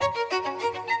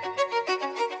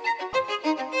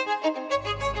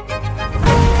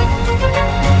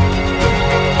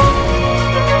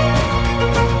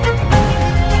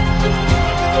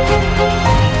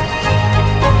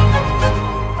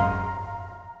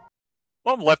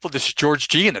Welcome, Lefty. This is George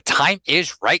G, and the time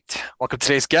is right. Welcome to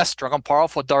today's guest, strong and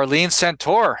powerful Darleen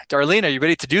Santore. Darleen, are you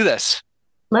ready to do this?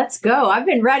 Let's go. I've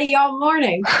been ready all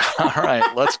morning. All right,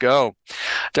 let's go.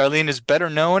 Darleen is better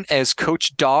known as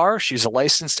Coach Dar. She's a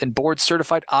licensed and board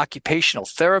certified occupational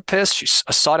therapist. She's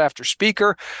a sought after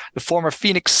speaker, the former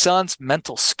Phoenix Suns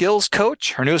mental skills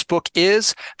coach. Her newest book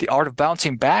is The Art of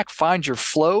Bouncing Back. Find your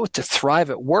flow to thrive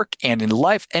at work and in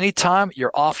life anytime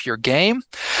you're off your game.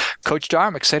 Coach Dar,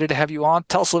 I'm excited to have you on.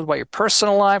 Tell us a little about your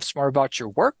personal life, some more about your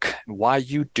work, and why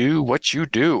you do what you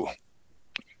do.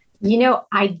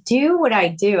 I do what I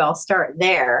do. I'll start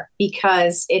there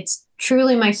because it's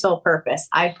truly my sole purpose.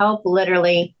 I help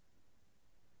literally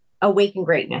awaken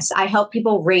greatness. I help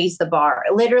people raise the bar,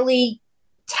 literally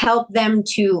help them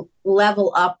to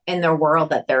level up in their world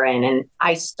that they're in. And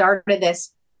I started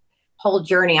this whole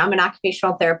journey. I'm an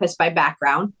occupational therapist by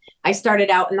background. I started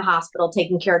out in the hospital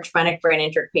taking care of traumatic brain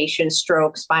injured patients,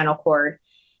 stroke, spinal cord.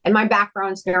 And my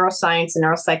background is neuroscience and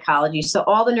neuropsychology. So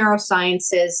all the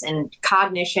neurosciences and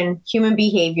cognition, human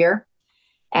behavior.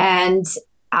 And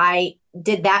I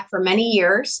did that for many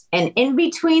years. And in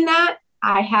between that,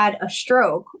 I had a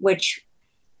stroke, which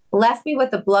left me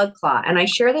with a blood clot. And I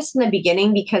share this in the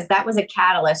beginning because that was a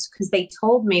catalyst, because they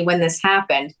told me when this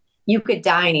happened, you could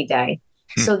die any day.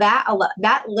 So that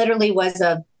literally was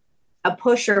a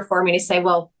pusher for me to say,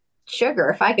 well, sugar,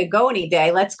 if I could go any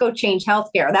day, let's go change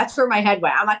healthcare. That's where my head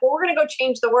went. I'm like, well, we're going to go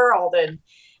change the world. And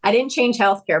I didn't change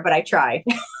healthcare, but I tried.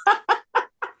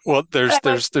 Well,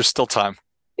 there's still time.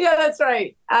 Yeah, that's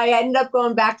right. I ended up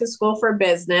going back to school for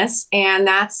business, and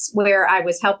that's where I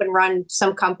was helping run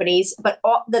some companies. But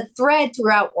the thread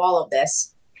throughout all of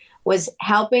this was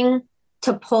helping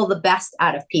to pull the best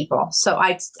out of people. So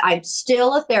I'm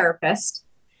still a therapist.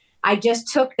 I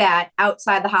just took that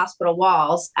outside the hospital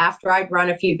walls after I'd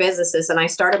run a few businesses, and I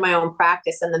started my own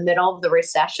practice in the middle of the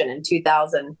recession in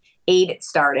 2008. It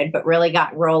started, but really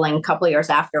got rolling a couple of years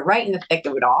after, right in the thick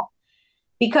of it all,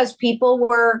 because people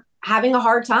were having a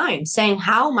hard time saying,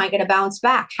 how am I going to bounce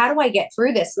back? How do I get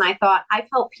through this? And I thought, I've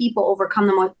helped people overcome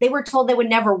them. They were told they would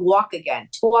never walk again,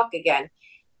 to walk again.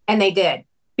 And they did,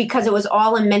 because it was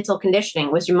all in mental conditioning,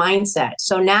 it was your mindset.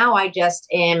 So now I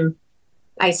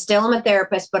still am a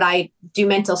therapist, but I do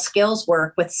mental skills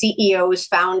work with CEOs,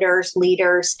 founders,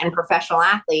 leaders, and professional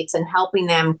athletes, and helping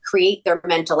them create their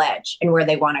mental edge and where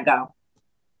they want to go.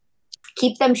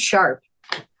 Keep them sharp.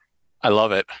 I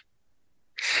love it.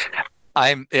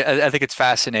 I think it's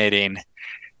fascinating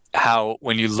how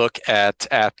when you look at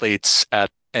athletes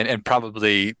and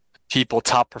probably people,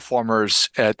 top performers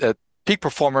at peak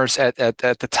performers at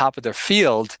the top of their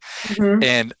field. Mm-hmm.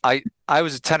 And I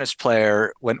was a tennis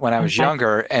player when I was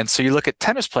younger. And so you look at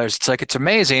tennis players, it's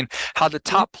amazing how the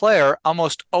top player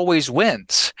almost always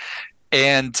wins.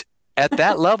 And at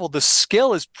that level, the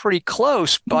skill is pretty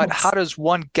close, but how does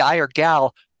one guy or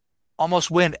gal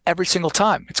almost win every single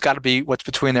time? It's got to be what's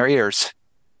between their ears.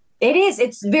 It is.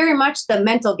 It's very much the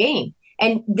mental game.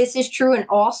 And this is true in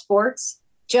all sports.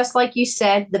 Just like you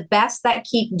said, the best that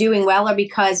keep doing well are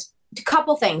because a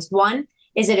couple things. One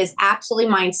is it is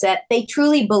absolutely mindset. They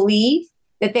truly believe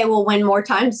that they will win more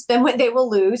times than what they will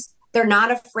lose. They're not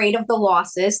afraid of the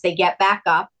losses. They get back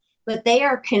up, but they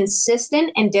are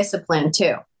consistent and disciplined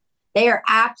too. They are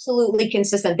absolutely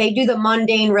consistent. They do the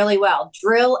mundane really well,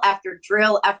 drill after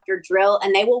drill after drill,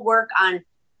 and they will work on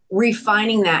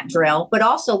refining that drill. But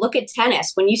also look at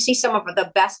tennis. When you see some of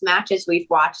the best matches we've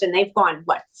watched, and they've gone,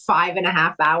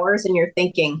 5.5 hours, and you're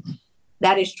thinking,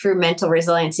 that is true mental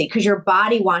resiliency, because your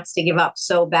body wants to give up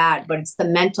so bad, but it's the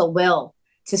mental will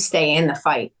to stay in the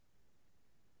fight.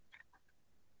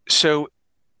 So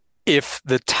if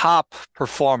the top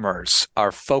performers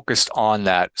are focused on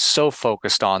that, so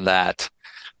focused on that,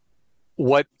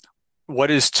 what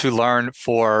is to learn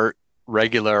for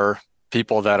regular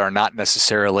people that are not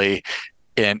necessarily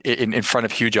in front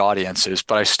of huge audiences,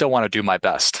 but I still want to do my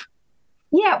best?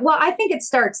 Yeah, well, I think it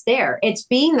starts there. It's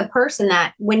being the person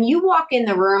that when you walk in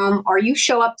the room or you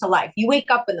show up to life, you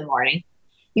wake up in the morning,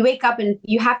 you wake up and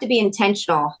you have to be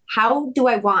intentional. How do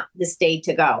I want this day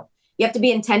to go? You have to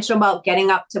be intentional about getting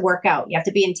up to work out. You have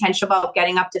to be intentional about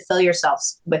getting up to fill yourself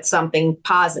with something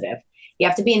positive. You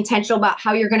have to be intentional about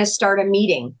how you're going to start a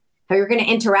meeting, how you're going to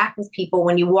interact with people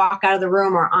when you walk out of the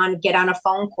room or get on a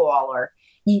phone call.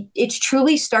 It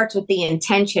truly starts with the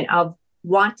intention of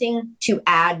wanting to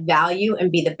add value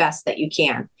and be the best that you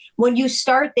can. When you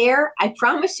start there, I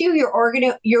promise you,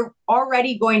 you're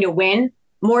already going to win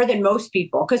more than most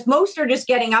people, because most are just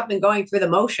getting up and going through the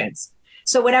motions.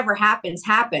 So whatever happens,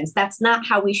 happens. That's not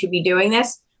how we should be doing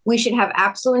this. We should have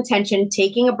absolute intention,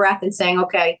 taking a breath and saying,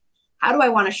 okay, How do I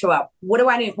want to show up? What do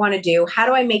I want to do? How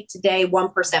do I make today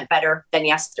 1% better than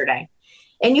yesterday?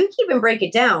 And you keep and break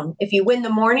it down. If you win the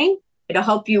morning, it'll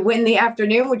help you win the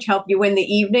afternoon, which help you win the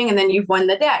evening, and then you've won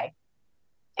the day.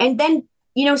 And then,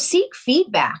 seek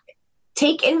feedback,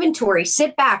 take inventory,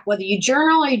 sit back, whether you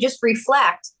journal or you just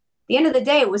reflect. At the end of the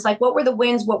day, it was like, what were the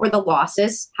wins? What were the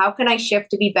losses? How can I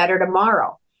shift to be better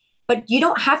tomorrow? But you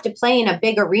don't have to play in a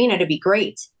big arena to be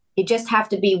great. You just have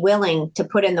to be willing to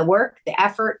put in the work, the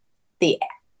effort, the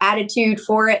attitude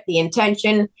for it, the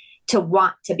intention to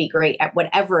want to be great at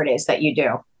whatever it is that you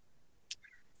do.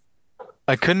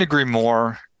 I couldn't agree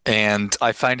more. And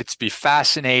I find it to be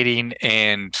fascinating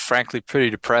and frankly pretty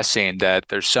depressing that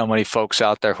there's so many folks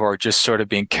out there who are just sort of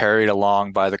being carried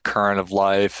along by the current of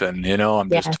life. And,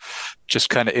 I'm just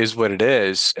kind of is what it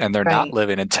is. And they're not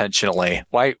living intentionally.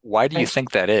 Why do you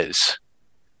think that is?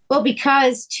 Well,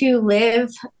 because to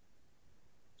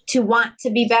want to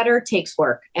be better takes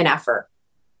work and effort.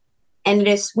 And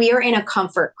we are in a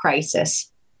comfort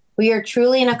crisis. We are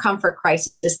truly in a comfort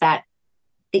crisis that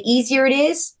the easier it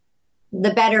is,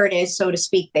 the better it is, so to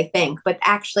speak, they think, but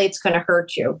actually it's going to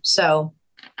hurt you. So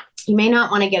you may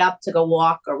not want to get up to go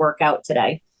walk or work out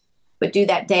today, but do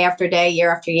that day after day,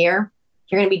 year after year.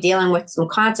 You're going to be dealing with some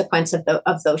consequence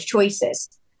of those choices.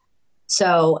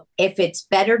 So if it's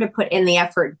better to put in the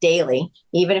effort daily,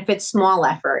 even if it's small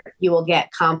effort, you will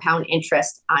get compound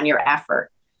interest on your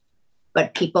effort.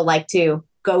 But people like to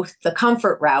go the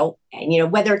comfort route,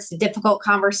 and whether it's a difficult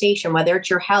conversation, whether it's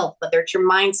your health, whether it's your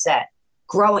mindset,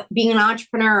 growing, being an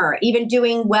entrepreneur, even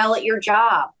doing well at your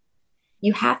job,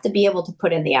 you have to be able to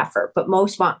put in the effort, but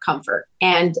most want comfort.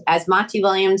 And as Monty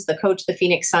Williams, the coach of the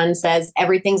Phoenix Suns, says,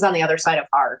 everything's on the other side of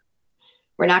hard.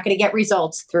 We're not going to get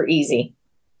results through easy.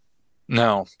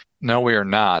 No, we are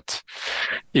not.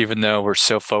 Even though we're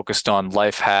so focused on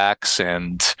life hacks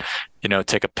and,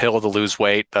 take a pill to lose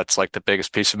weight. That's like the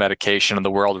biggest piece of medication in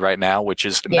the world right now, which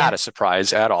is not a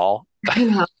surprise at all. I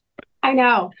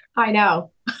know.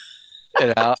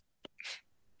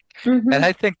 Mm-hmm. And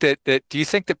I think that do you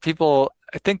think that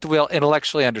I think that we'll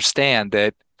intellectually understand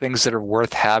that things that are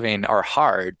worth having are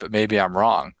hard, but maybe I'm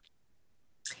wrong.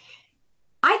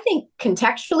 I think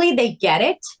contextually they get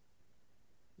it.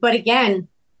 But again,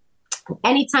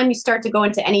 anytime you start to go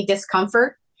into any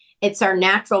discomfort, it's our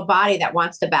natural body that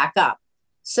wants to back up.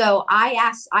 So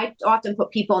I often put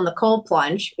people in the cold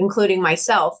plunge, including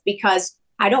myself, because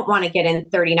I don't want to get in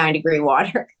 39-degree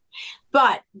water.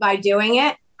 But by doing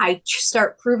it, I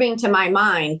start proving to my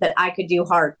mind that I could do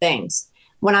hard things.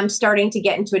 When I'm starting to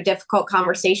get into a difficult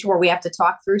conversation where we have to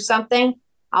talk through something,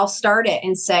 I'll start it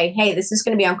and say, hey, this is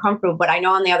going to be uncomfortable, but I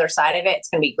know on the other side of it, it's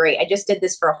going to be great. I just did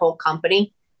this for a whole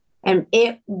company. And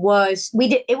it was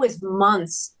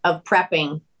months of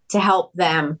prepping to help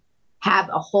them have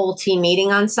a whole team meeting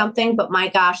on something. But my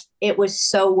gosh, it was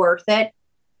so worth it.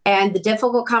 And the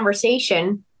difficult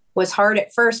conversation was hard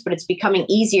at first, but it's becoming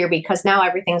easier because now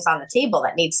everything's on the table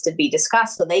that needs to be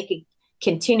discussed so they could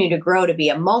continue to grow to be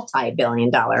a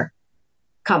multi-billion-dollar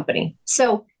company.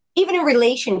 So even in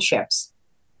relationships,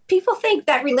 people think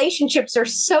that relationships are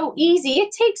so easy.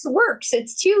 It takes work.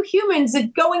 It's two humans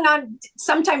going on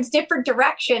sometimes different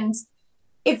directions.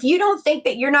 If you don't think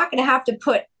that you're not going to have to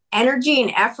put energy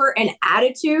and effort and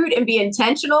attitude and be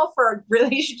intentional for a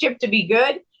relationship to be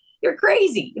good, you're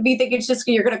crazy. If you think it's just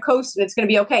you're going to coast and it's going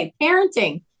to be okay.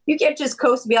 Parenting, you can't just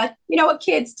coast and be like, you know what,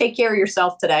 kids, take care of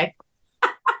yourself today.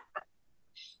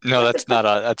 No, that's not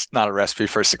a recipe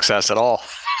for success at all.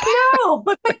 No,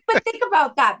 but think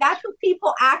about that. That's what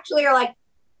people actually are like,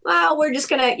 well, we're just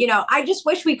going to, I just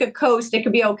wish we could coast. It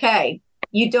could be okay.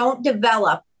 You don't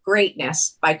develop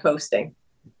greatness by coasting.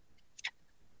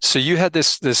 So you had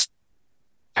this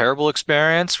terrible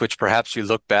experience, which perhaps you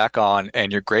look back on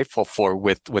and you're grateful for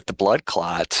with the blood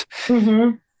clot,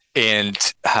 mm-hmm.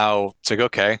 and how it's like,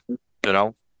 okay,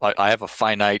 I have a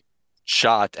finite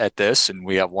shot at this and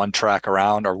we have one track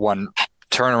around or one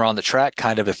turn around the track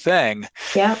kind of a thing.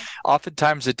 Yeah.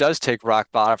 Oftentimes it does take rock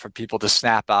bottom for people to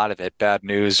snap out of it, bad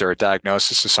news or a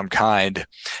diagnosis of some kind.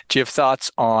 Do you have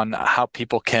thoughts on how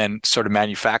people can sort of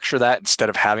manufacture that instead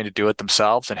of having to do it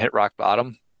themselves and hit rock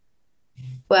bottom?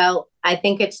 Well, I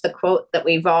think it's the quote that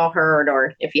we've all heard,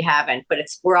 or if you haven't, but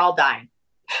we're all dying.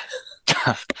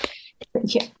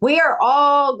 Yeah, we are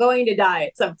all going to die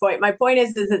at some point. My point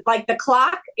is it's like the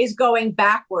clock is going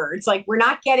backwards. Like we're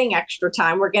not getting extra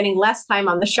time. We're getting less time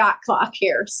on the shot clock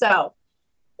here. So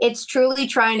it's truly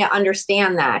trying to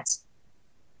understand that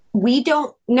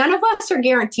none of us are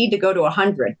guaranteed to go to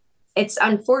 100. It's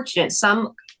unfortunate.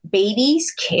 Some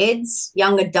babies, kids,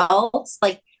 young adults,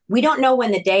 like we don't know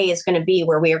when the day is going to be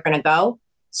where we are going to go.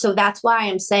 So that's why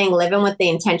I'm saying living with the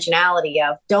intentionality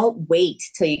of don't wait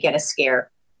till you get a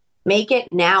scare. Make it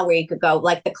now where you could go,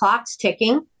 like the clock's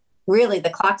ticking. Really, the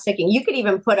clock's ticking. You could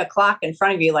even put a clock in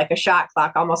front of you, like a shot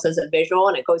clock, almost as a visual,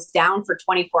 and it goes down for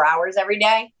 24 hours every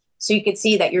day. So you could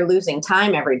see that you're losing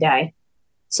time every day,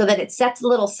 so that it sets a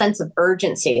little sense of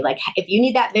urgency. Like if you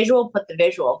need that visual, put the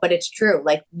visual. But it's true.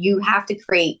 Like you have to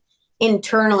create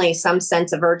internally some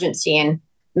sense of urgency and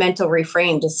mental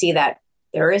reframe to see that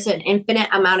there is an infinite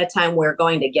amount of time we're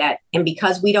going to get. And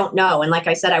because we don't know, and like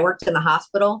I said, I worked in the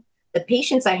hospital. The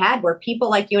patients I had were people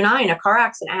like you and I, in a car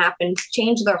accident happened,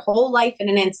 changed their whole life in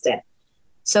an instant.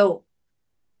 So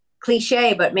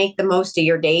cliche, but make the most of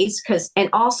your days. And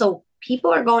also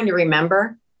people are going to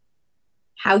remember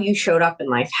how you showed up in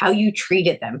life, how you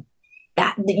treated them.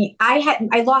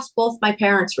 I lost both my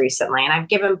parents recently, and I've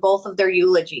given both of their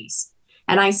eulogies.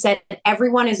 And I said,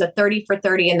 everyone is a 30 for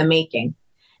 30 in the making,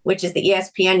 which is the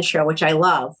ESPN show, which I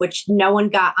love, which no one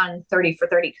got on 30 for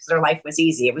 30 because their life was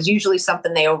easy. It was usually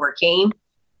something they overcame.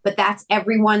 But that's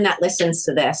everyone that listens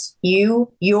to this.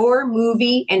 Your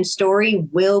movie and story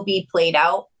will be played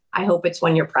out. I hope it's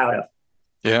one you're proud of.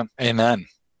 Yeah. Amen.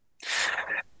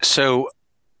 So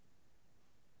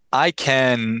I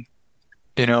can,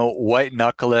 white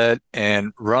knuckle it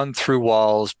and run through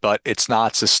walls, but it's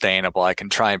not sustainable. I can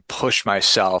try and push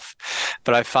myself,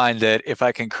 but I find that if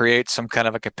I can create some kind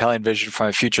of a compelling vision for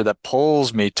my future that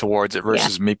pulls me towards it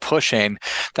versus me pushing,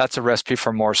 that's a recipe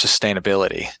for more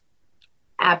sustainability.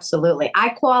 Absolutely.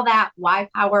 I call that why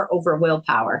power over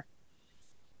willpower.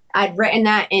 I'd written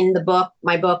that in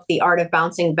my book, The Art of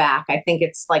Bouncing Back. I think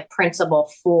it's like principle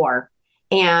 4.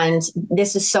 And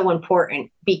this is so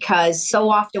important because so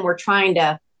often we're trying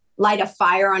to light a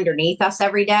fire underneath us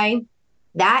every day.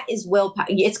 That is willpower.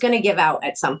 It's going to give out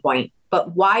at some point.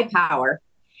 But why power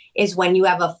is when you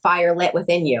have a fire lit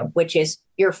within you, which is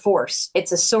your force.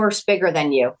 It's a source bigger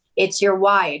than you. It's your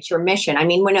why. It's your mission. I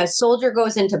mean, when a soldier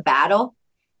goes into battle,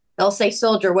 they'll say,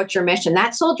 soldier, what's your mission?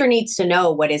 That soldier needs to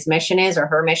know what his mission is or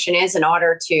her mission is in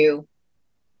order to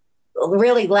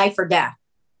really life or death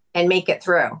and make it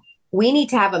through. We need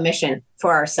to have a mission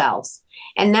for ourselves.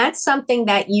 And that's something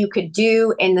that you could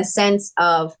do in the sense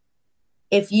of,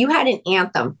 if you had an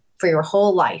anthem for your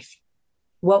whole life,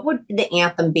 what would the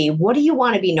anthem be? What do you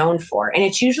want to be known for? And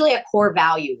it's usually a core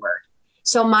value word.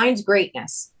 So mine's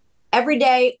greatness. Every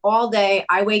day, all day,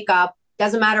 I wake up,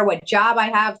 doesn't matter what job I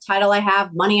have, title I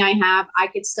have, money I have, I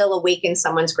could still awaken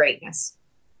someone's greatness.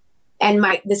 And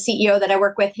the CEO that I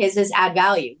work with, his is add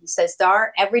value. He says,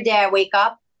 Dar, every day I wake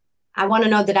up, I want to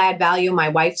know that I add value in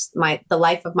the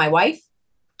life of my wife,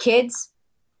 kids.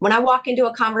 When I walk into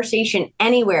a conversation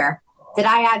anywhere, did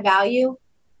I add value?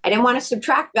 I didn't want to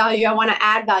subtract value. I want to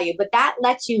add value. But that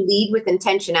lets you lead with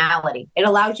intentionality. It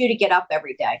allows you to get up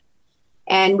every day.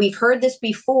 And we've heard this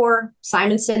before.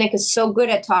 Simon Sinek is so good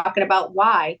at talking about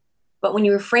why. But when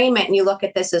you reframe it and you look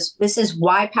at this is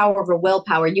why power over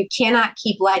willpower. You cannot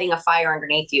keep lighting a fire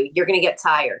underneath you. You're going to get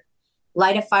tired.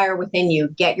 Light a fire within you,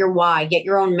 get your why, get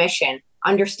your own mission,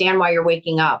 understand why you're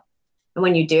waking up. And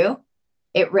when you do,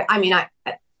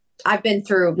 I've been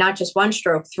through not just one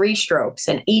stroke, 3 strokes,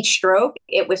 and each stroke,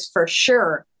 it was for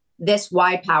sure this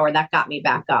why power that got me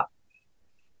back up.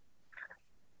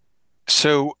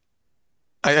 So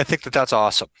I think that's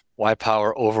awesome. Why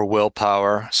power over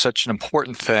willpower, such an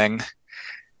important thing.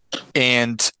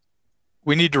 And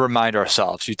we need to remind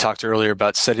ourselves. You talked earlier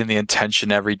about setting the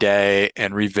intention every day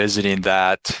and revisiting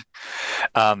that.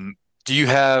 Do you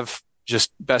have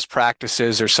just best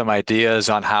practices or some ideas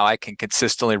on how I can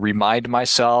consistently remind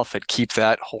myself and keep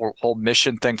that whole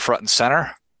mission thing front and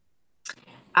center?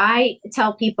 I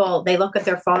tell people they look at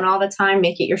their phone all the time,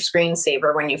 make it your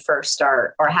screensaver when you first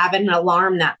start, or have an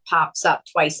alarm that pops up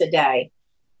twice a day.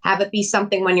 Have it be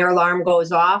something when your alarm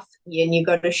goes off and you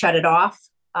go to shut it off,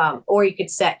 or you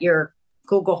could set your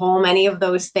Google Home, any of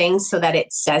those things so that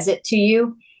it says it to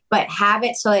you, but have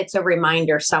it so it's a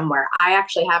reminder somewhere. I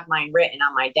actually have mine written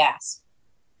on my desk.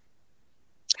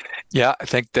 Yeah, I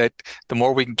think that the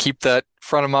more we can keep that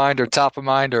front of mind or top of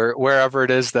mind or wherever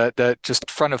it is, that just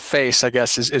front of face, I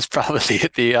guess, is probably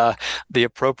the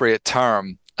appropriate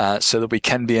term, so that we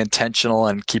can be intentional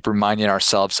and keep reminding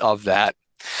ourselves of that.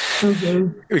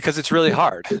 Mm-hmm. Because it's really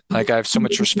hard. Like, I have so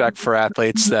much respect for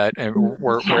athletes that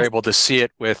we're able to see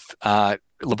it with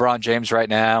LeBron James right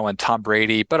now and Tom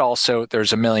Brady, but also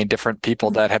there's a million different people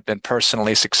that have been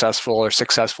personally successful or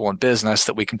successful in business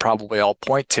that we can probably all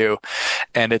point to.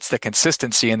 And it's the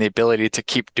consistency and the ability to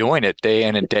keep doing it day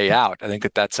in and day out. I think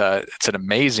it's an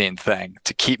amazing thing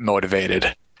to keep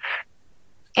motivated.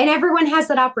 And everyone has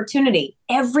that opportunity.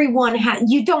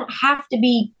 You don't have to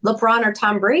be LeBron or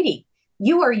Tom Brady.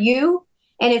 You are you.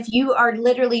 And if you are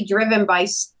literally driven by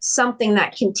something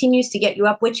that continues to get you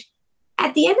up, which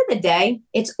at the end of the day,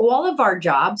 it's all of our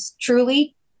jobs,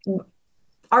 truly.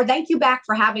 Our thank you back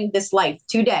for having this life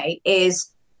today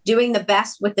is doing the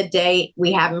best with the day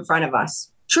we have in front of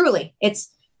us. Truly,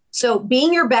 it's so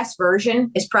being your best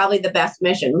version is probably the best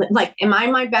mission. Like, am I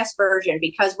my best version?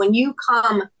 Because when you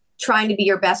come trying to be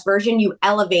your best version, you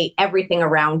elevate everything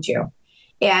around you.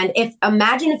 And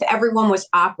imagine if everyone was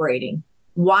operating,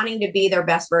 wanting to be their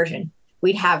best version,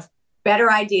 we'd have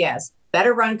better ideas,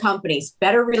 better run companies,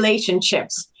 better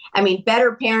relationships. I mean,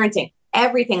 better parenting,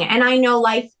 everything. And I know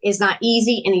life is not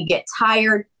easy and you get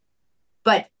tired,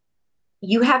 but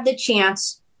you have the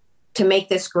chance to make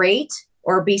this great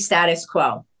or be status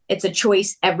quo. It's a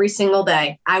choice every single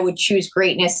day. I would choose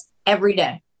greatness every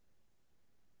day.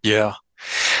 Yeah.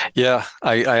 Yeah.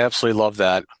 I absolutely love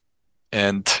that.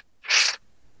 And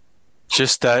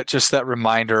just that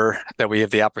reminder that we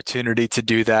have the opportunity to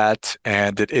do that.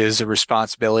 And it is a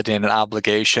responsibility and an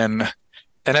obligation.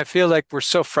 And I feel like we're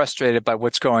so frustrated by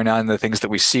what's going on, the things that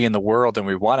we see in the world, and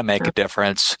we want to make a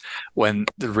difference, when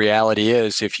the reality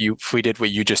is, if we did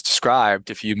what you just described,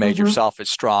 if you made yourself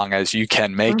as strong as you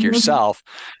can make yourself,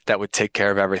 that would take care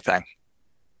of everything.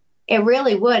 It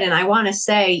really would. And I want to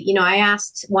say, I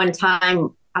asked one time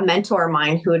a mentor of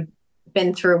mine who had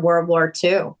been through World War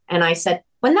II, and I said,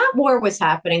 when that war was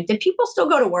happening, did people still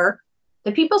go to work?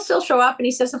 Did people still show up? And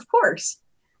he says, of course.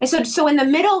 I said, so in the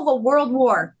middle of a world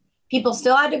war, people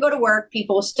still had to go to work.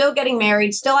 People were still getting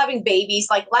married, still having babies.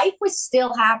 Like, life was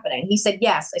still happening. He said,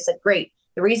 yes. I said, great.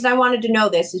 The reason I wanted to know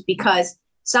this is because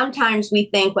sometimes we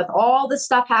think with all the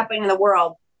stuff happening in the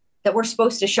world that we're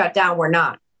supposed to shut down. We're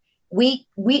not.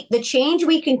 The change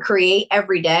we can create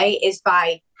every day is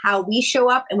by how we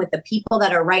show up and with the people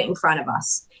that are right in front of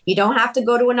us. You don't have to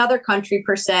go to another country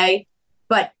per se,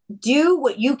 but do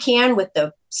what you can with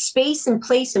the space and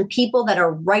place and people that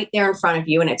are right there in front of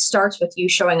you. And it starts with you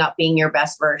showing up, being your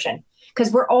best version,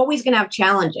 because we're always going to have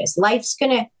challenges. Life's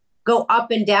going to go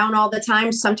up and down all the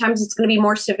time. Sometimes it's going to be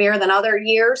more severe than other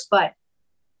years, but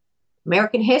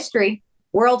American history,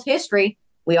 world history,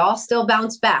 we all still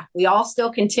bounce back. We all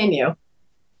still continue.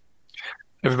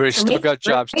 Everybody's still got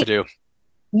jobs to do.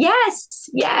 Yes,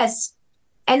 yes.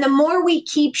 And the more we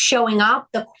keep showing up,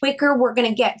 the quicker we're going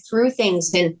to get through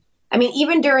things. And I mean,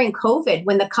 even during COVID,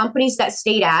 when the companies that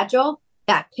stayed agile,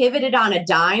 that pivoted on a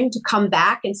dime to come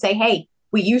back and say, hey,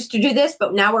 we used to do this,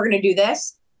 but now we're going to do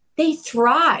this. They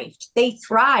thrived. They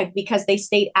thrived because they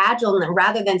stayed agile. And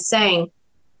rather than saying,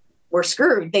 we're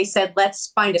screwed, they said,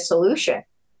 let's find a solution.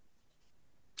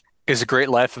 Is a great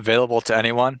life available to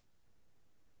anyone?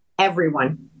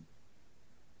 Everyone.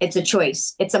 It's a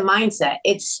choice. It's a mindset.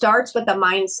 It starts with a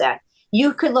mindset.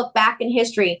 You could look back in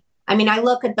history. I mean, I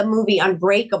look at the movie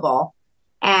Unbreakable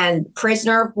and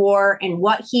Prisoner of War and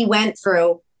what he went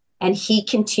through, and he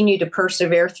continued to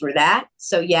persevere through that.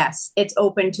 So yes, it's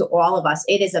open to all of us.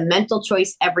 It is a mental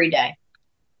choice every day.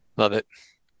 Love it.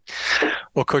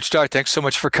 Well, Coach Dar, thanks so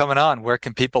much for coming on. Where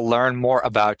can people learn more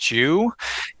about you?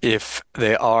 If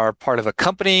they are part of a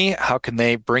company, how can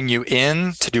they bring you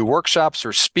in to do workshops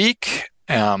or speak?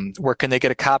 Where can they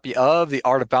get a copy of The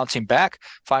Art of Bouncing Back?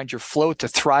 Find your flow to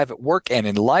thrive at work and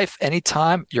in life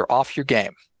anytime you're off your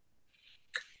game.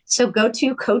 So go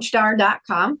to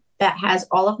CoachDar.com. That has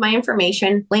all of my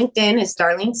information. LinkedIn is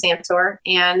Darleen Santore.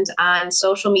 And on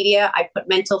social media, I put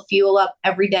mental fuel up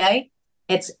every day.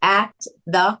 It's at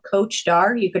the Coach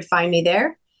Dar. You could find me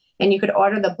there. And you could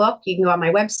order the book. You can go on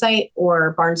my website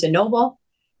or Barnes & Noble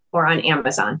or on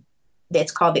Amazon.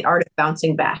 It's called The Art of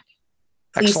Bouncing Back.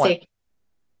 Please Excellent.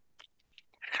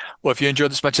 Well, if you enjoyed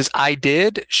this as much as I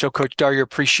did, show Coach Dar your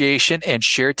appreciation and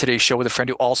share today's show with a friend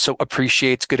who also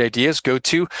appreciates good ideas. Go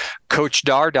to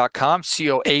CoachDar.com,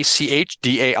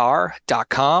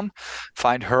 CoachDar.com.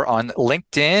 Find her on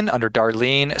LinkedIn under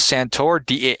Darleen Santore,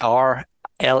 DarLeen,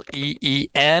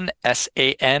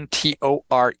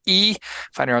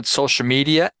 Find her on social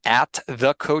media at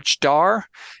The Coach Dar,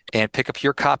 and pick up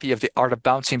your copy of The Art of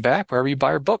Bouncing Back wherever you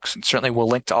buy her books. And certainly we'll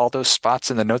link to all those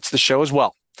spots in the notes of the show as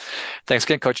well. Thanks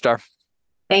again, Coach Dar.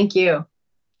 Thank you.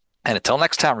 And until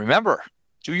next time, remember,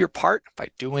 do your part by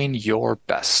doing your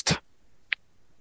best.